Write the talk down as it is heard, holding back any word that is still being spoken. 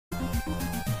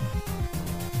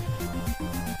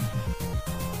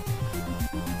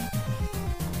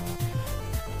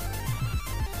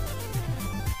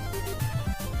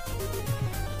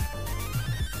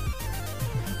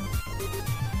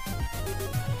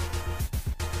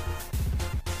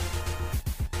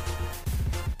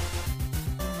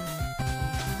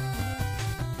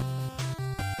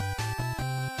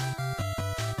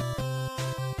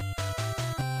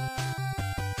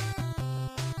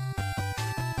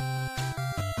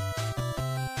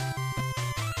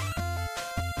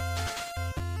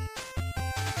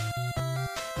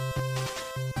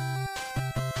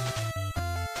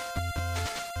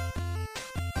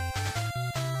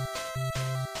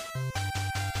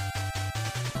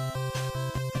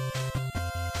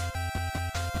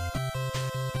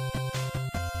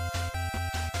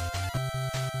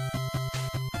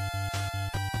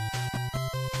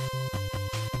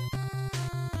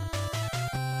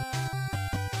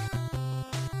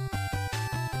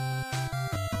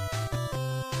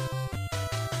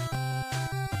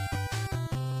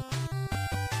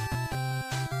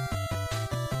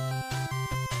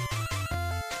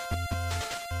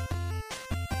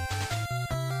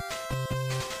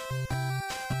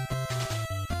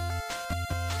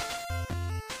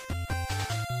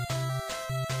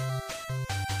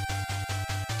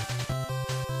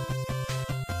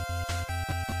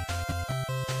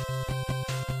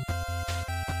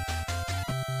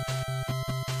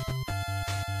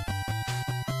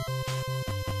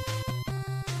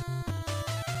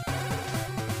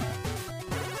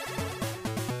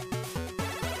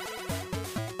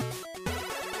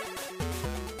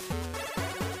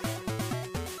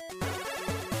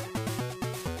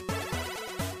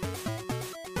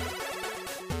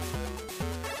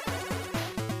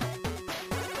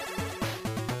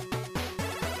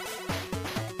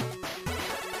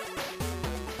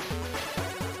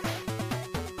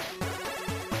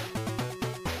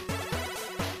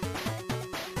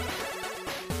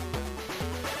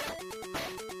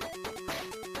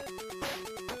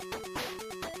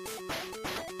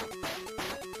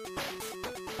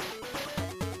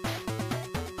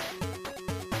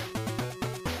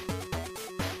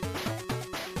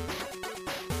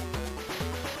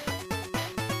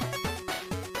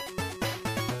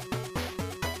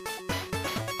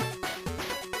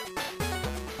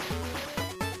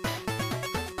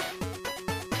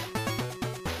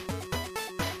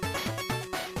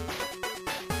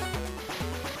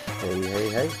Hey, hey,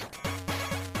 hey.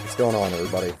 What's going on,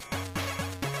 everybody?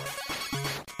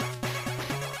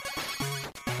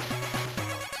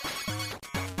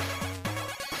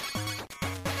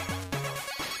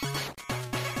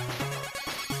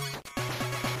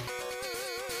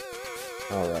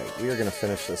 Alright, we are going to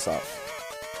finish this up.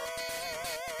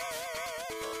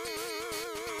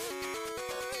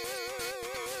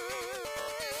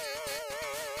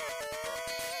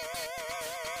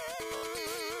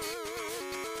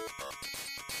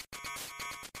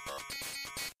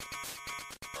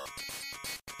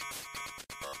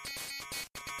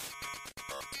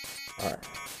 Alright,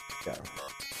 go.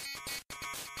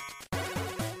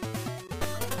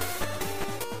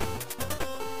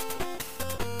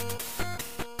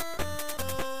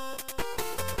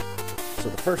 So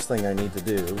the first thing I need to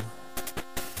do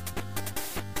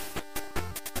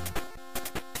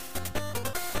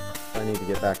I need to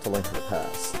get back to Link to the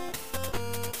Past.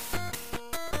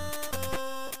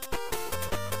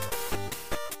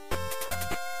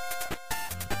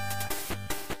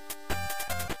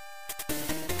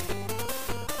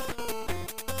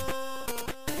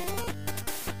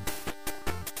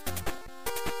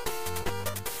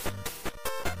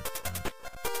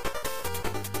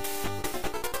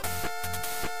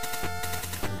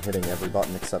 Hitting every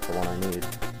button except the one I need.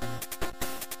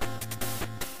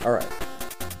 Alright.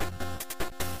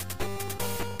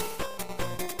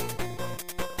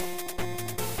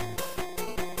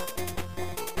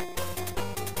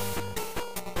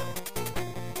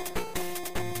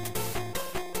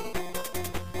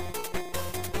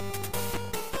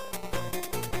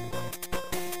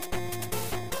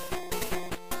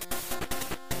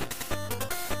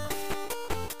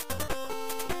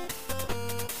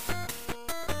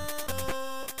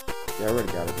 Yeah, I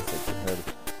already got it to fix your head.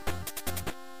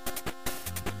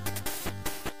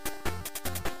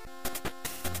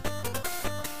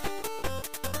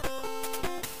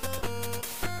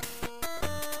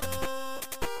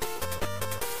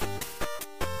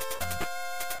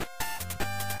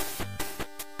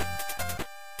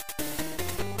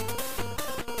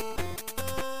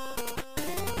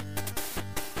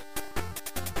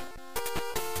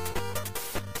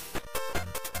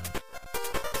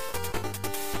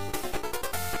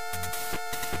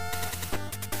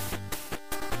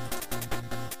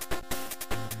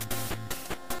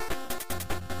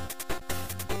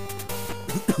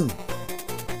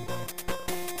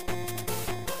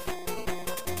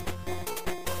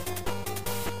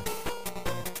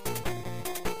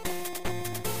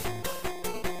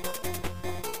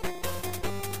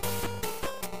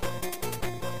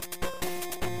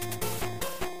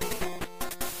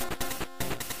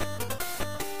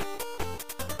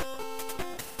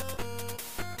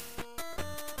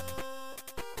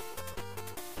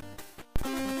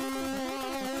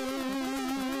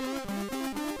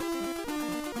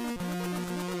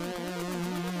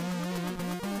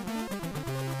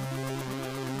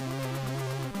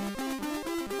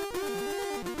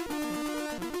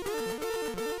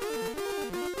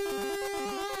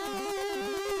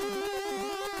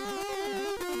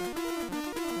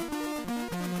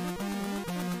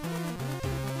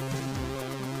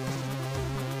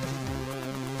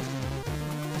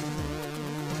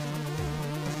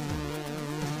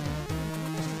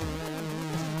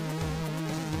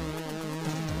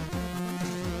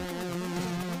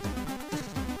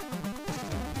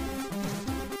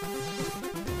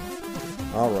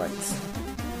 All right.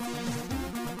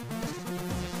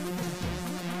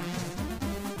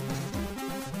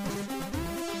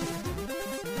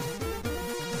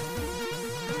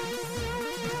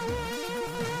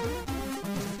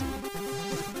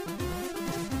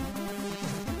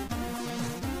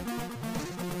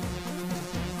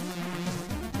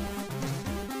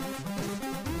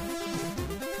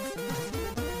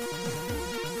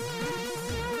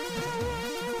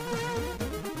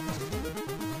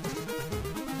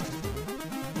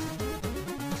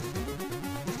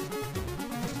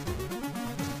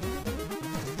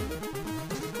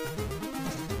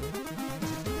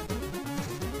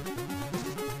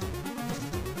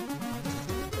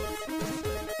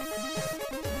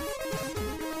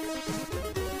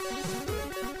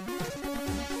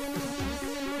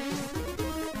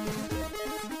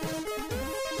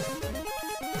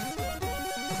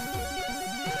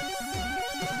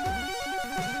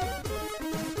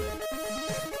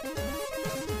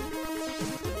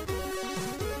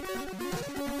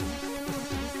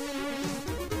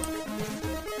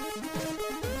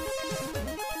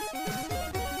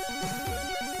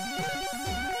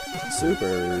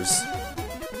 Supers.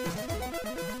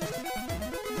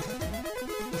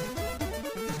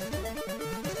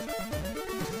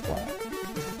 Wow.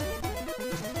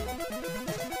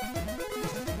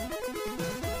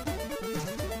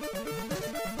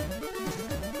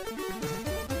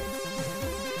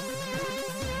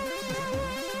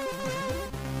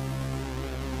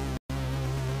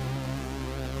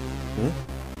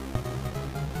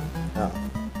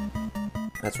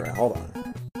 That's right, hold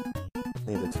on.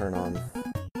 Need to turn on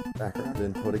background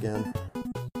input again.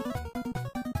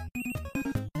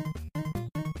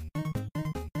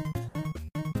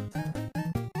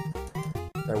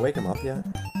 Did I wake him up yet?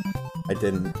 I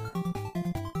didn't.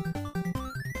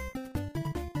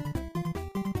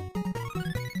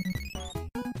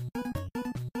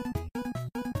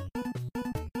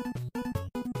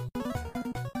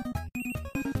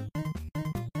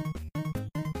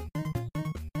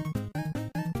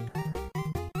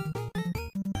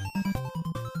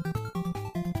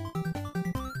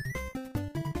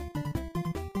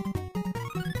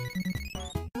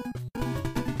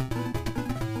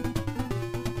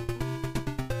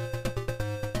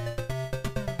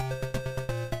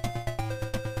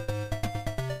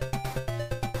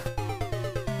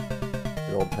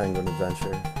 The old penguin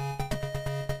adventure.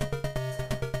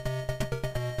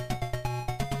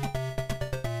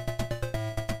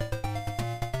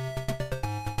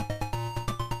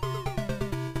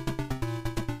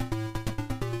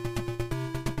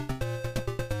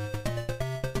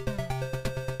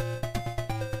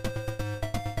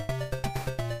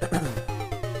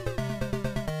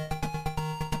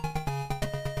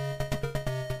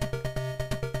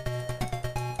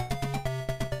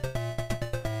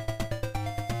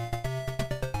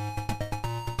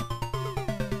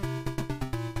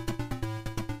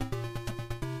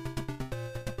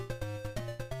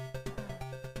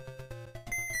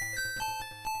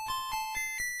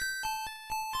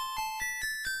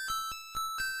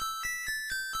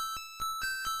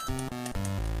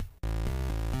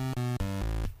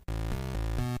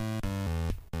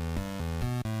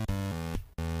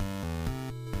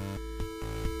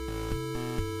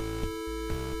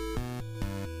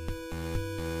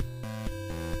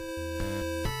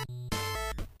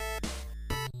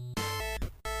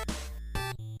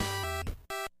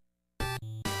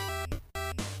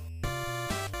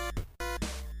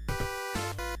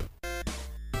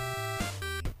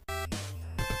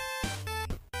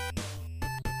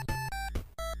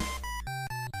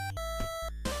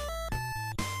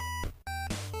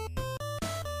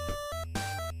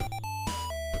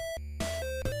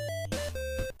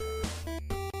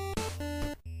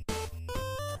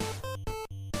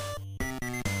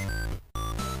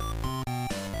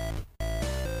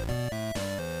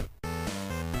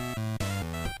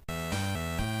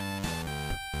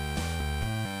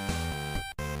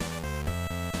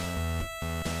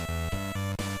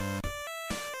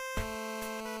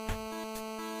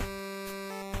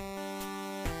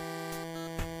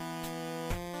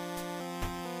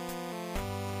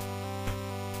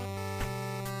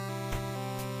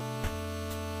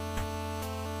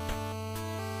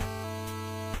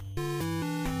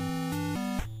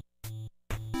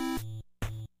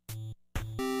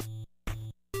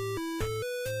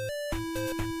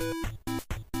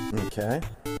 Okay.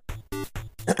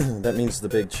 That means the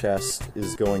big chest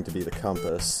is going to be the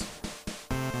compass.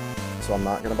 So I'm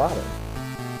not going to bother.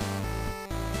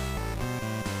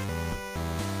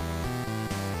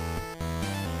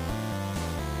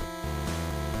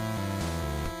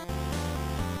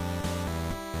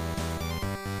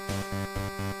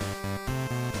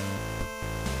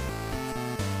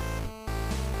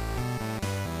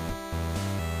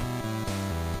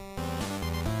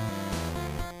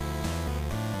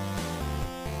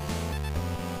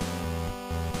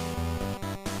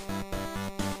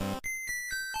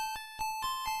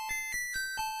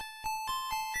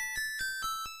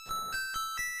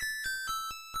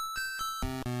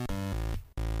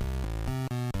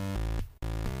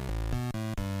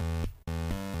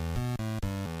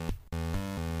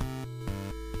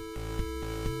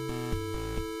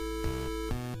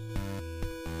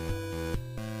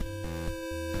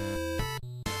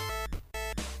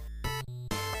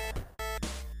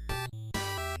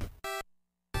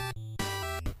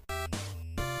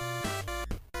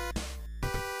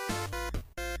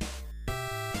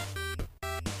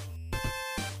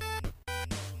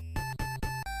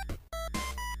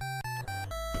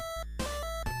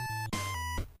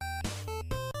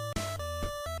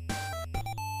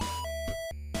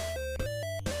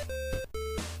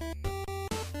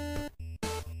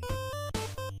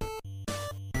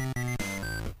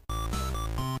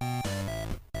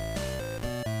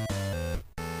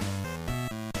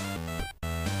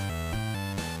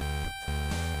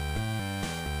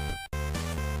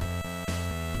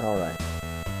 All right.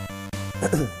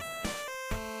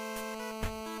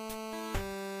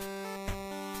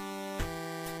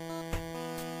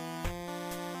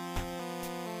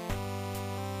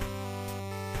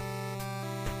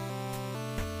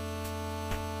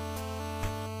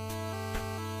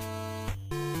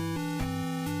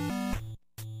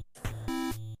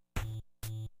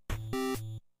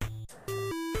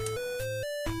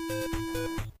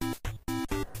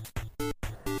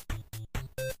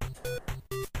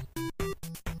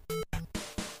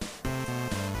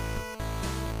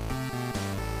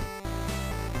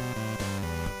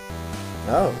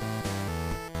 Oh.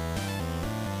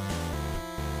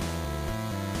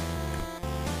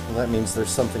 Well, that means there's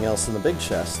something else in the big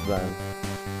chest, then.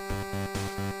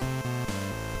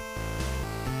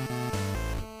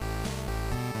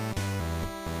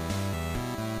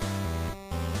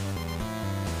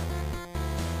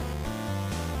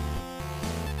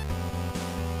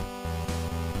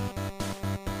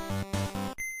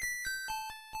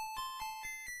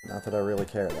 Not that I really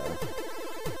care, though.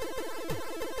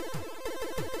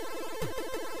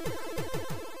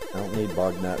 I don't need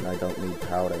bug net, and I don't need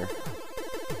powder.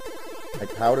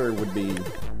 Like, powder would be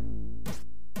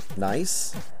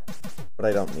nice, but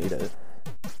I don't need it.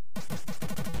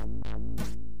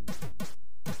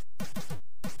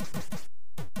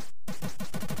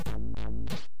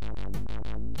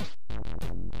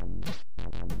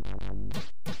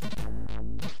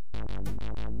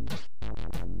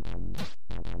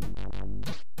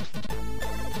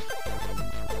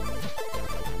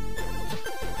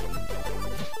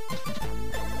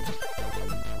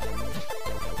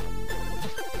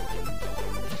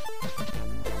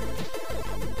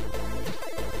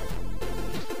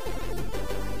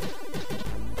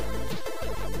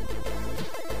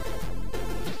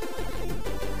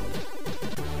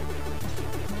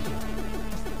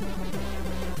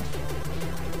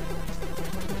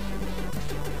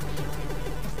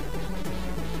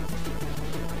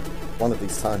 One of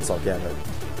these times I'll get it.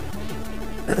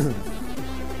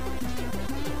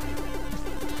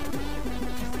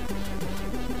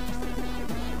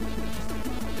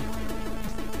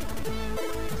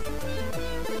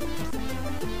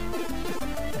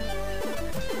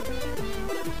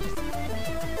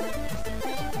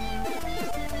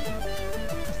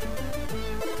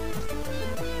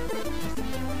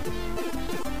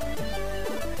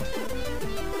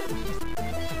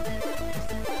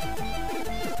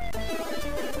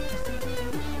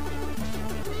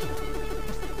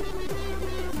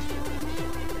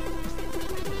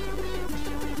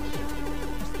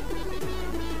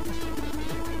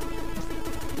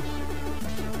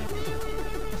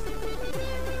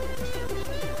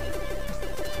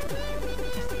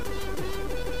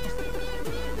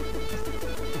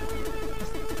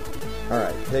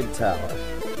 Alright, big tower.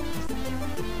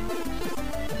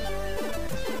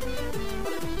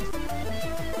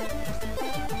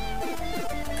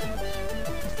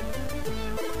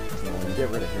 And get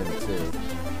rid of him too.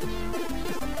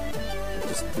 They're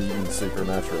just beating Super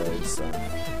Metroid, so.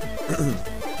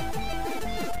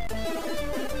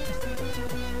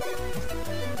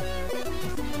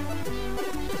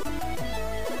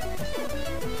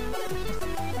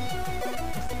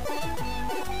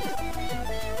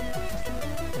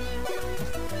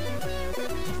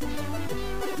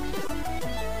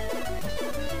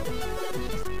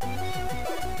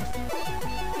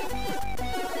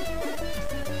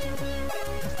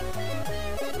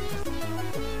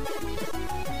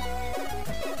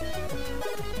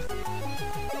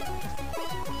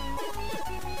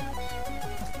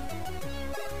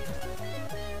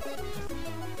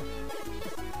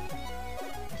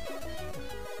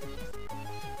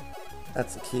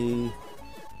 That's a key.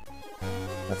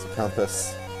 That's a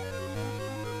compass.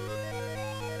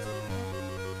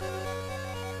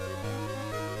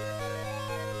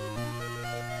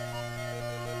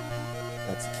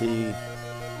 That's a key.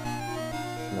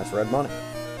 And that's red money.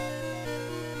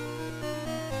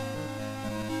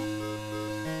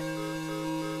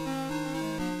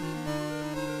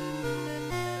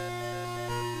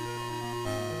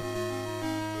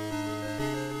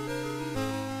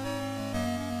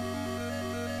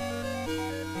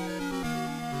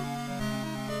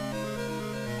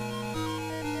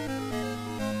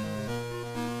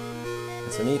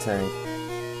 It's an E-tank.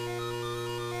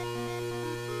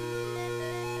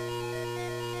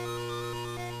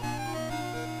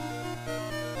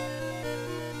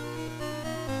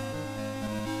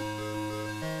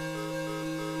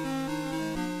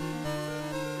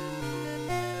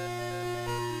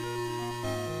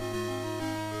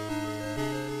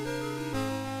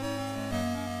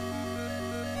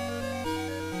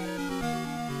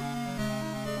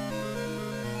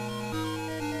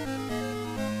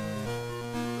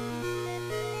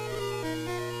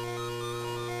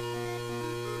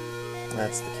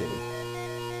 That's the key.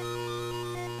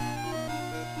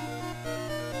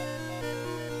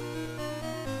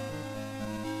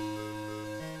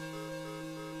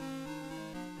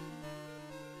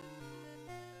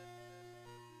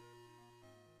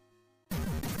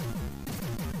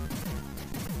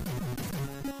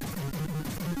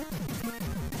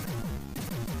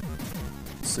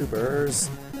 Supers.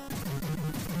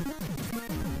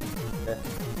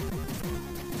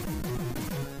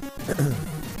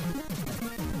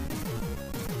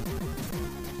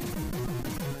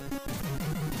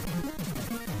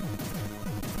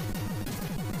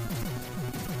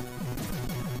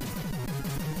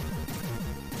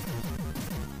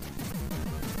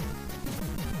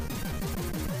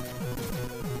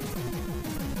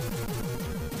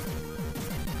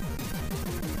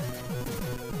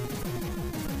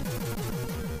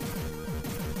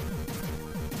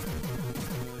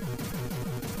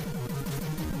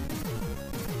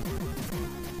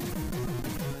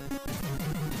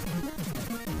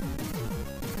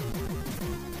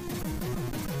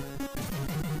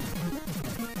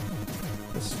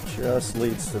 Just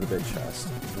leads to the big chest.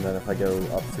 And then if I go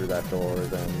up through that door,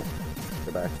 then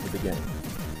go back to the beginning.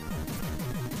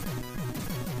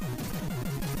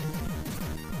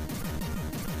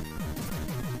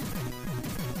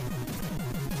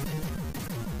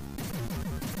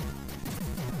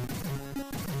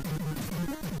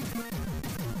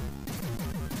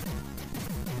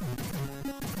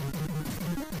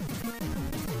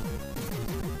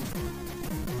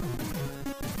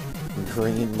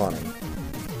 Green money.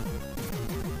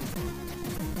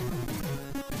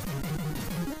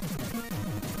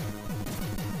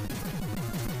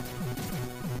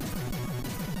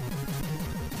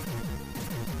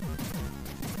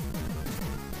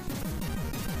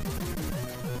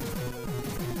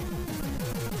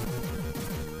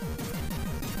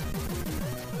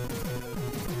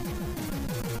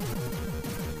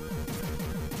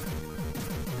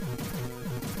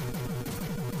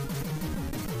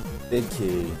 Big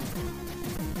key.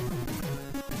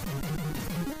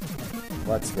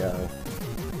 Let's go.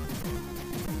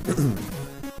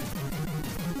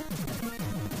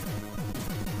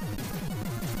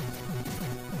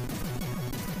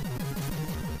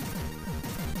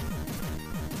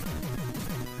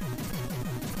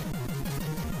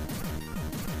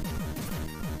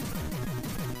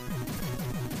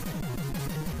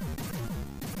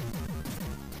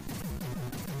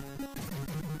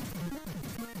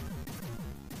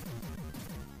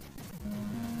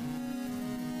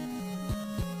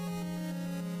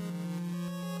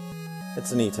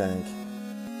 It's an E-tank.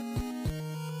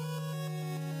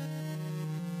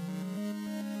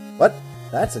 What?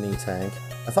 That's an E-tank.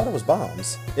 I thought it was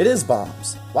bombs. It is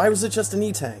bombs. Why was it just an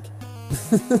E-tank?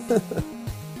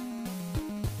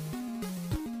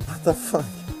 What the fuck?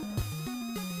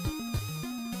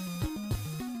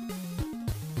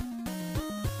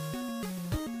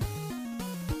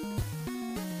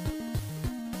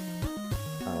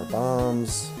 Our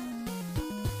bombs.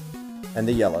 And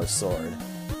the yellow sword.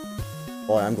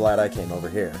 Boy, I'm glad I came over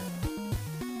here.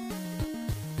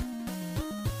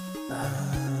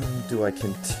 Do I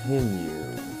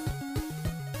continue?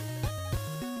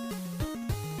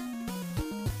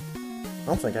 I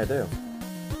don't think I do.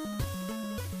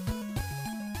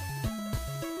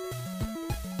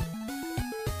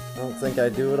 I don't think I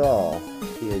do at all,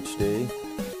 PhD.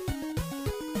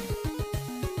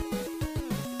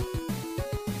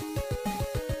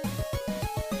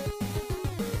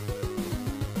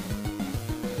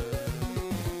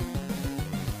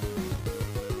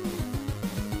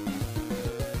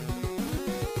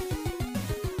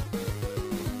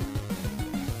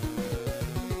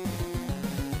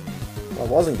 I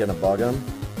wasn't gonna bug him.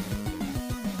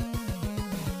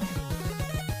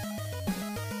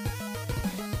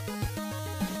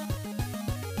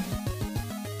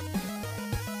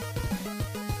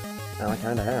 Now I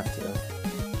kinda have to.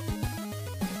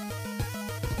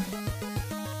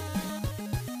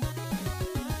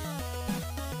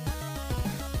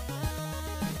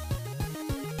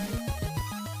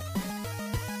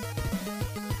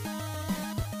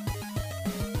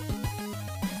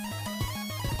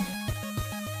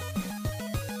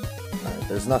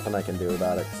 There's nothing I can do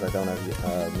about it because I don't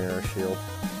have mirror shield.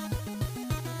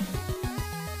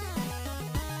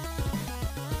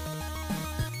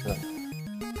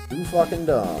 Too fucking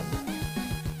dumb.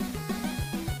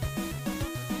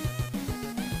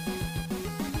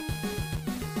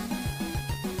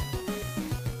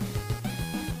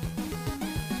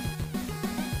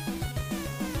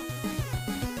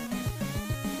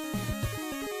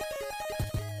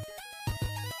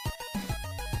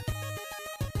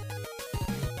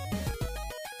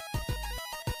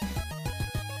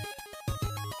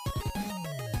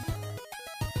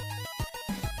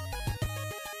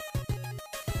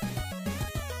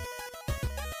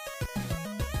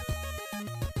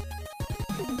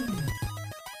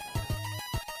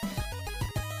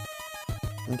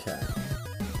 Okay.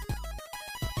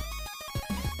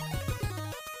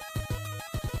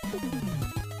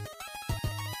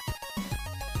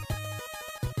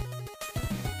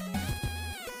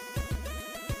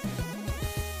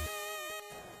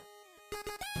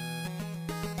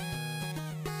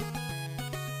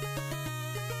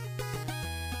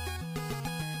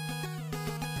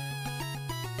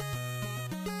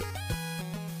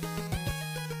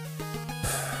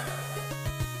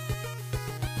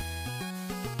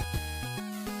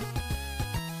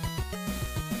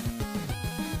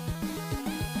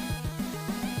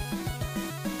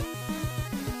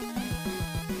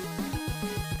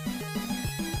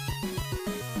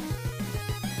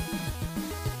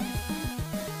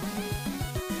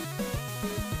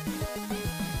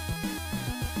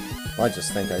 I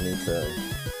just think I need to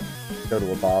go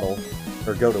to a bottle,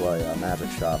 or go to a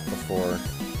magic shop before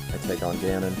I take on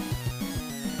Ganon.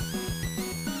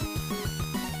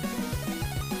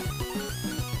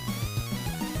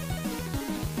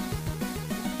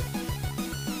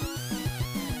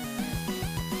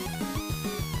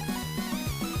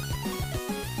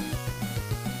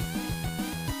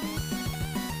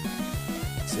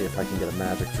 See if I can get a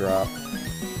magic drop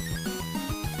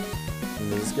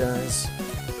from these guys.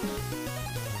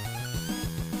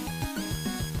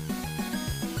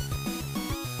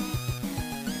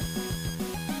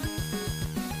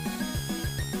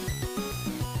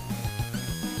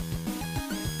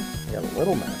 I got a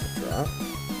little magic drop.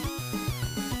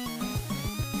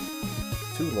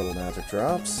 2 little magic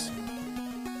drops.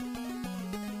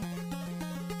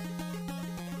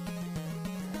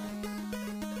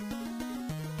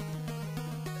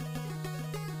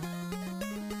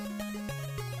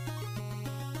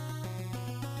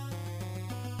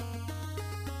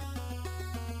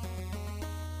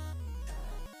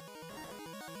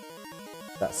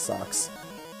 That sucks.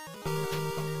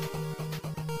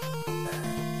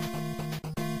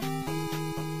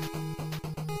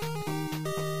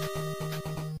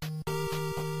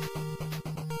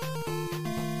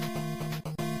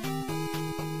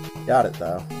 Got it,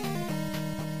 though.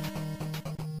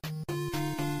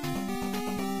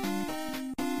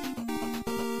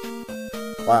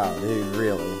 Wow, dude,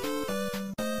 really?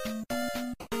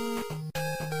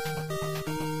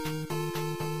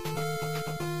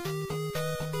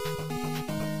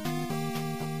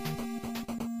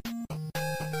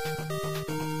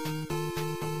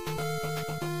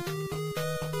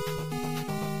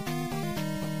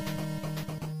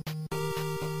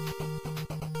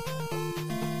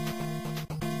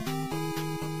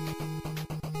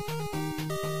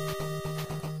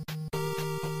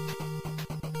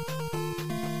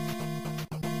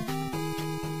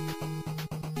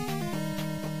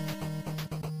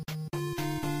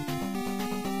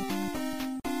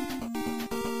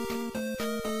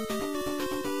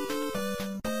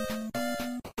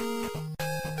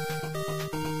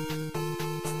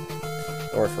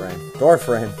 Door frame. Door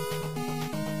frame.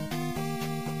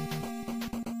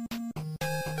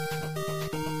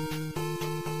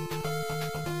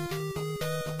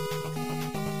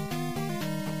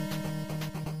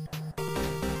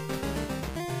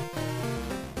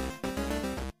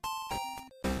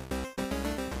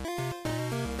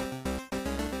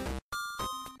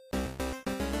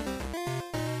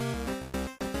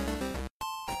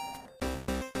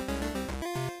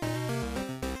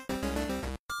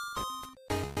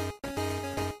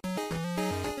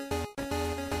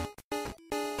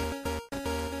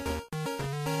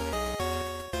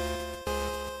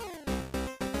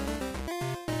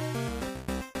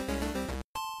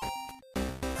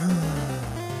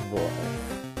 Boy.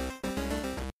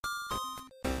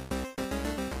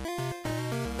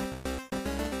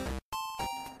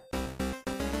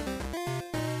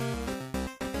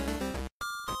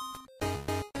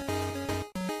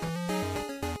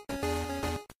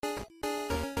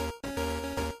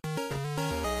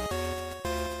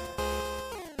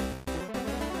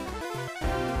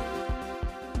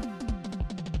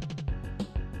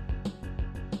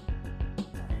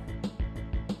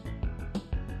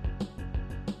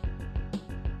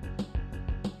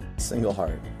 Single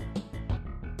heart.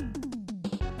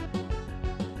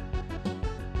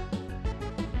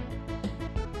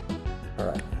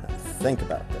 Alright, now think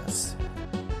about this.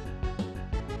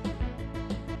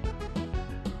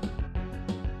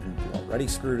 You already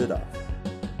screwed it up.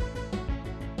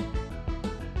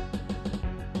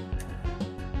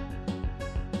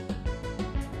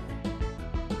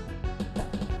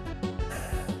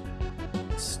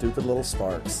 Stupid little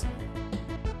sparks.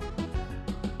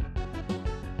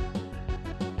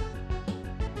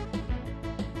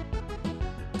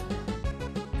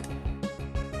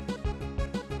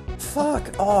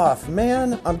 Fuck off,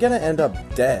 man! I'm gonna end up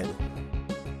dead.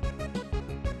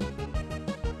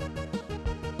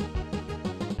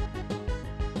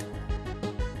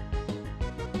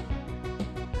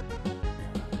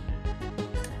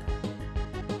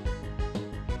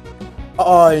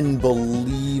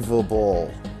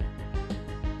 Unbelievable.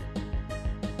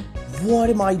 What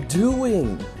am I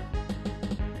doing?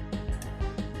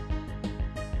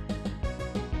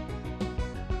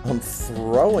 I'm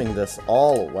throwing this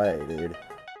all away, dude.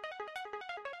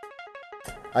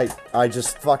 I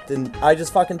just fucking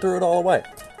threw it all away.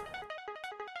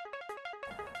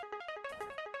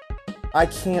 I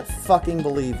can't fucking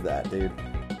believe that, dude.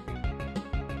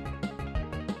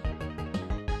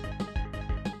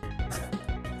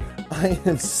 I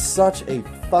am such a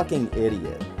fucking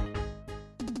idiot.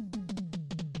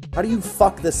 How do you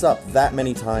fuck this up that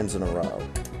many times in a row?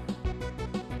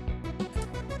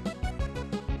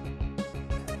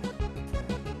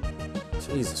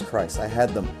 Jesus Christ, I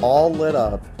had them all lit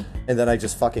up, and then I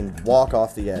just fucking walk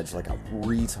off the edge like a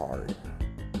retard.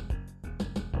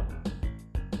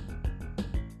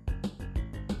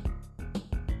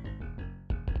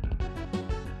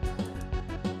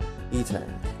 E10.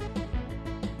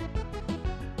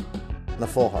 And a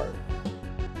full heart.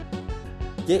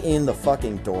 Get in the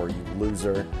fucking door, you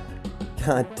loser.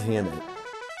 God damn it.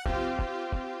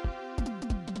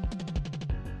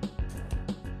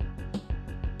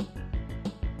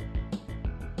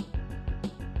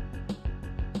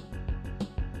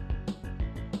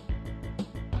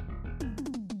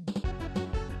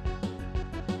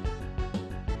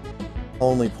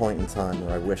 Only point in time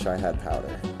where I wish I had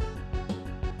powder.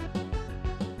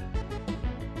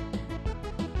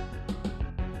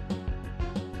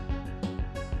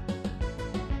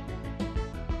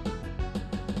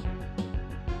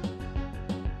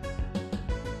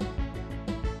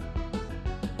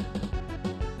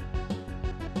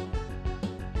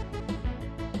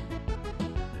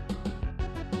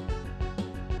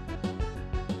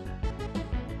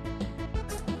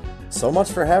 So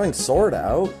much for having sword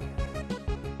out.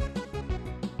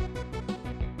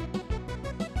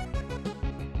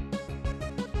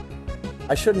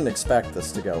 I shouldn't expect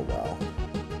this to go well.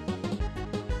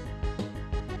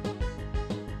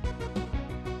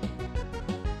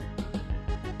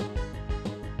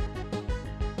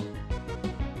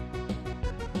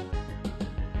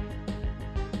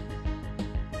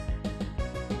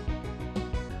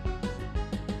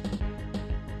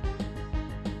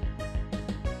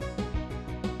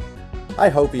 I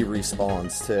hope he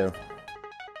respawns, too.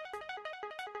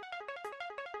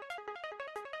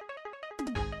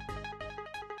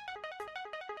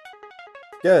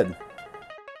 Good.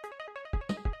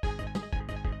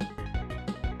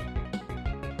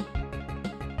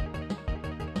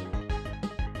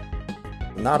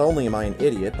 Not only am I an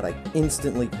idiot, but I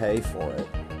instantly pay for it.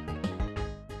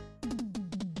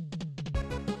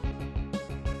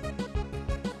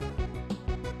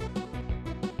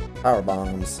 Power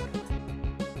bombs.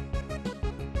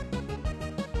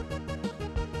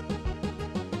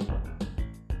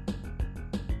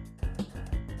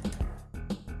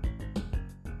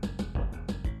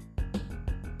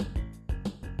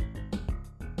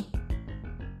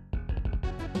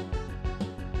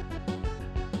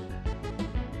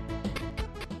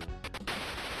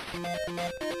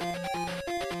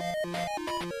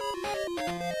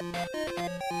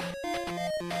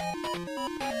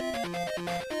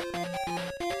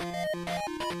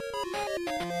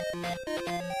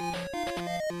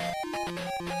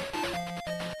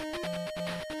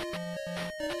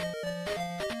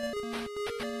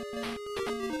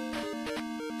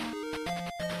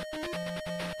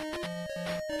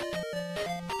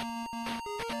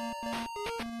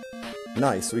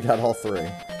 Nice, we got all three.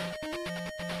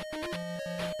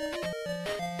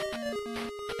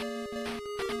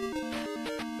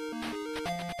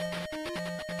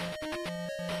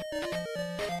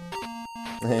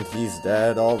 And he's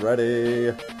dead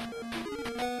already.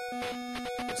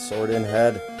 Sword in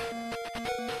head.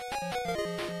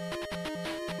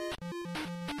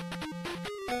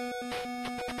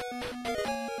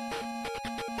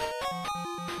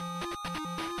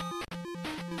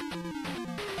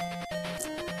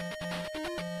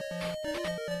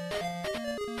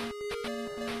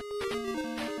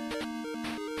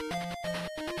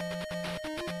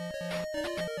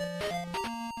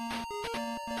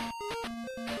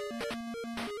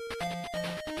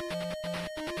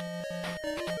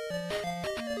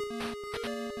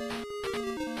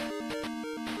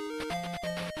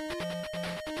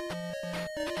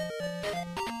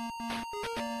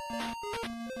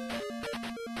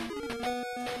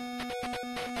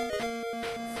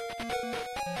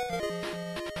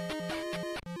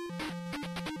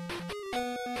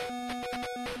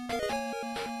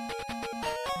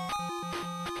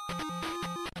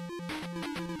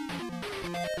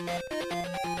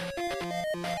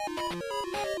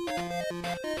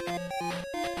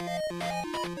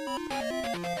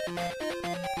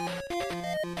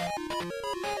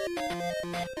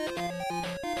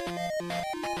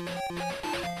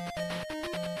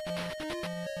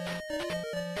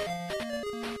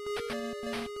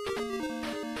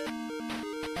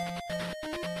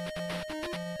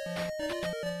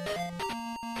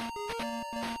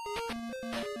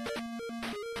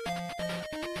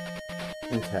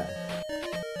 Okay.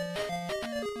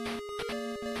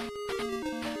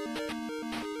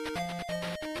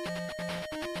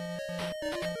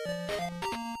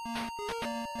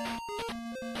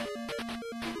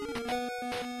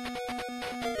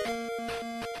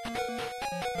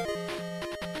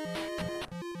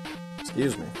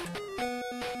 Excuse me.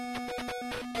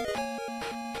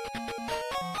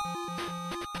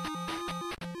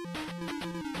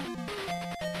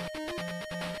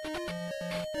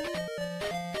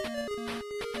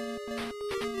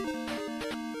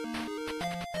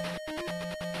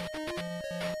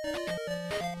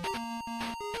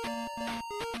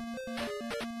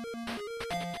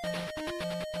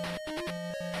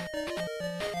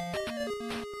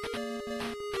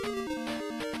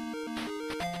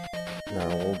 No,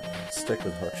 we'll stick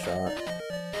with hook shot.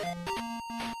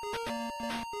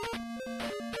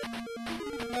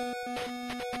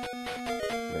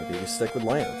 Maybe we stick with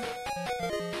land.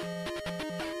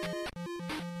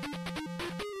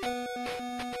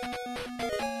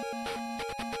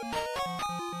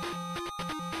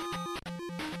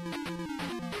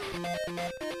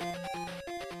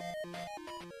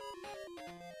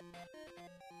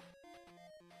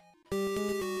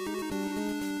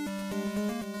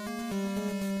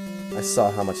 I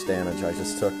saw how much damage I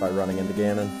just took by running into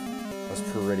Ganon. That was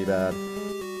pretty bad.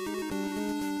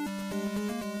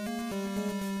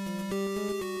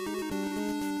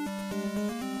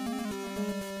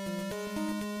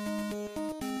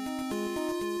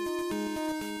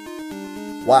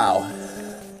 Wow,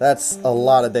 that's a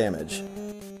lot of damage.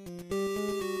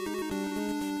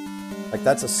 Like,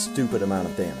 that's a stupid amount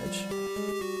of damage.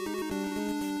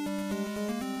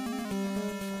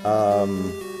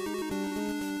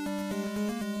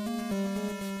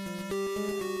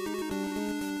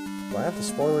 Do I have the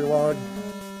spoiler log?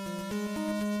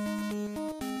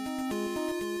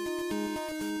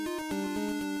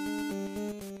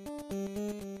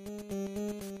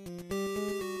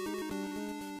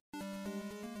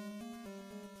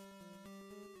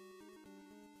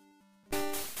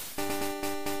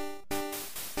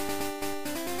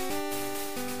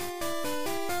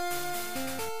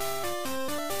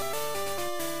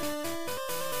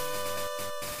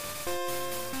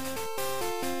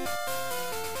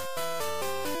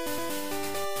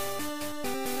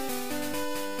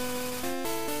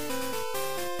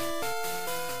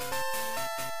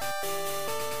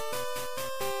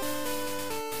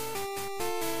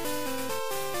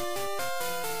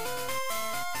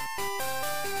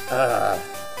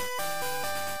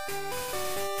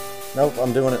 Nope,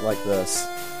 I'm doing it like this.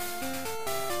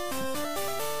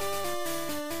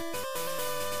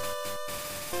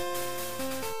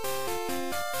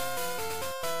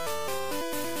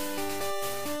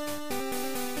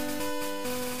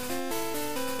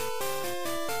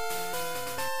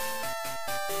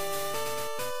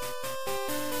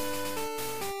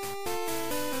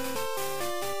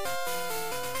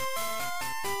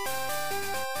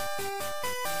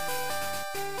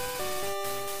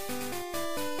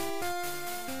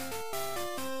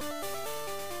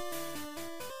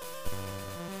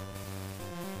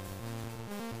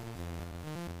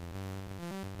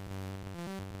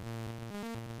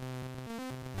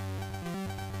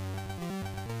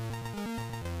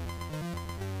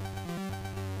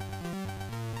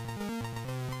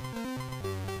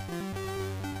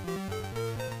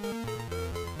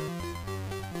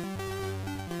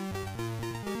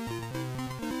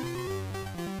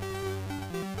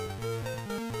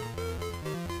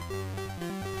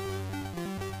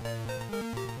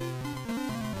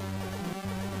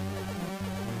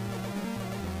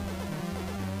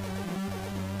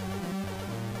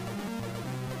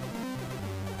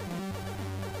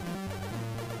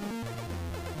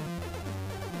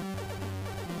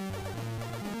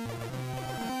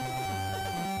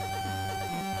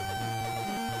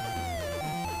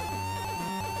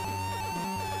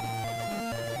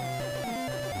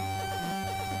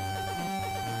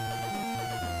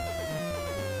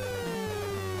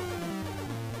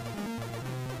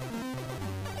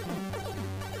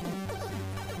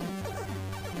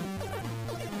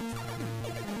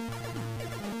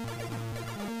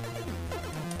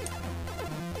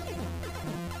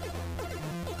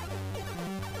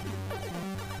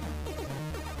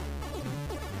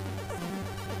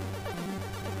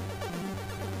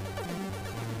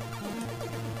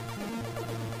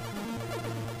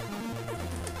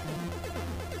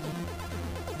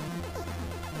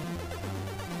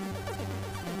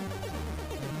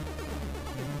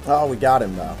 Oh, we got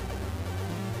him, though.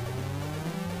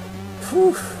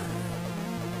 Whew.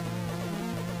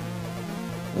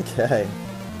 Okay.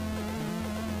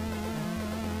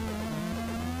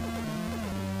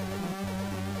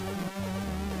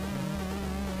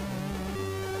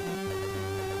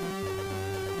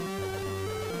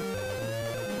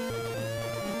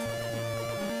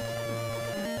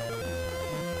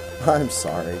 I'm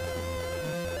sorry,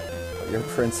 but your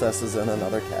princess is in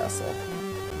another castle.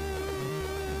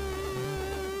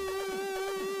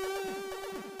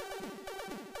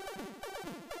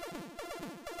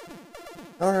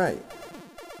 Alright.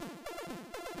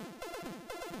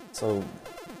 So...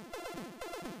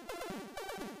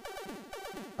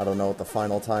 I don't know what the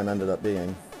final time ended up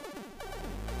being.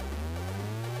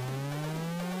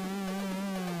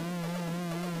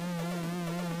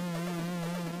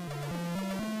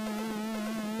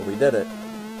 But we did it.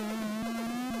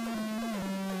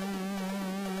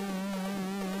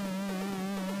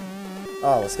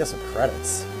 Oh, let's get some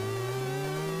credits.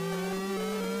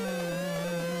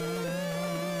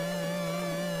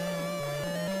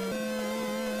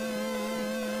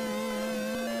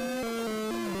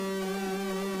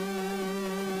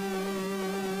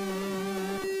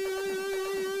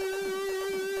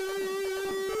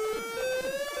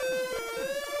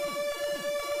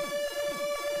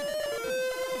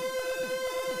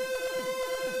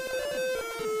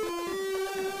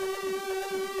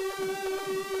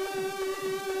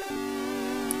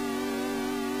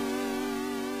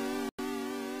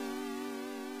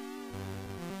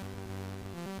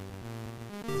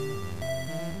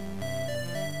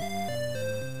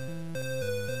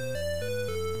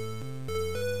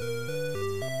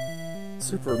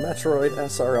 Super Metroid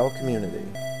SRL community.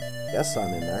 Yes,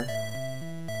 I'm in there.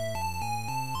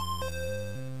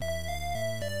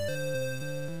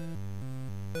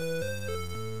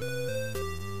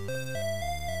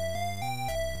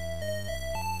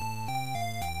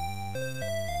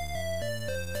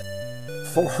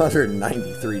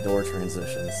 $493 door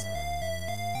transitions.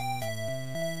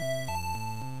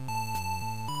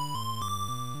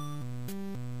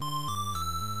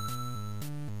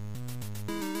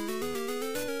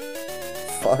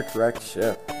 Fuck wrecked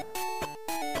ship.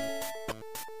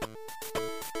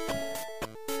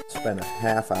 Spend a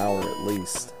half hour at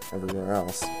least everywhere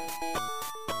else.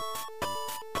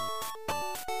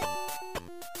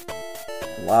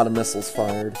 A lot of missiles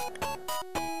fired.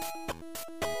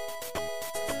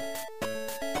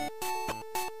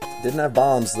 Didn't have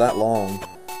bombs that long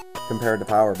compared to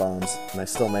power bombs, and I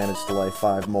still managed to lay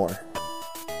 5 more.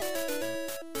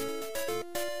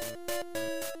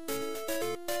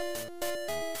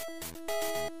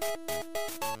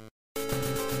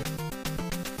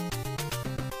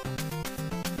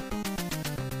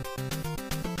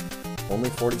 Only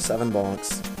 47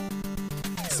 bonks.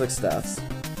 6 deaths.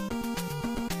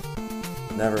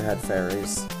 Never had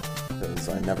fairies, because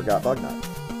I never got Bug Nut.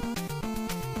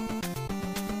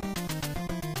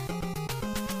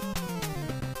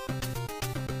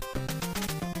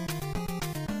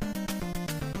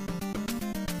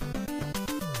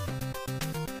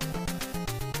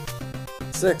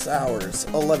 Six hours,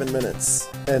 11 minutes,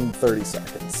 and 30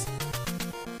 seconds.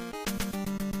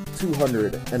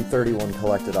 231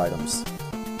 collected items.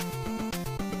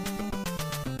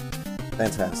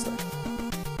 Fantastic.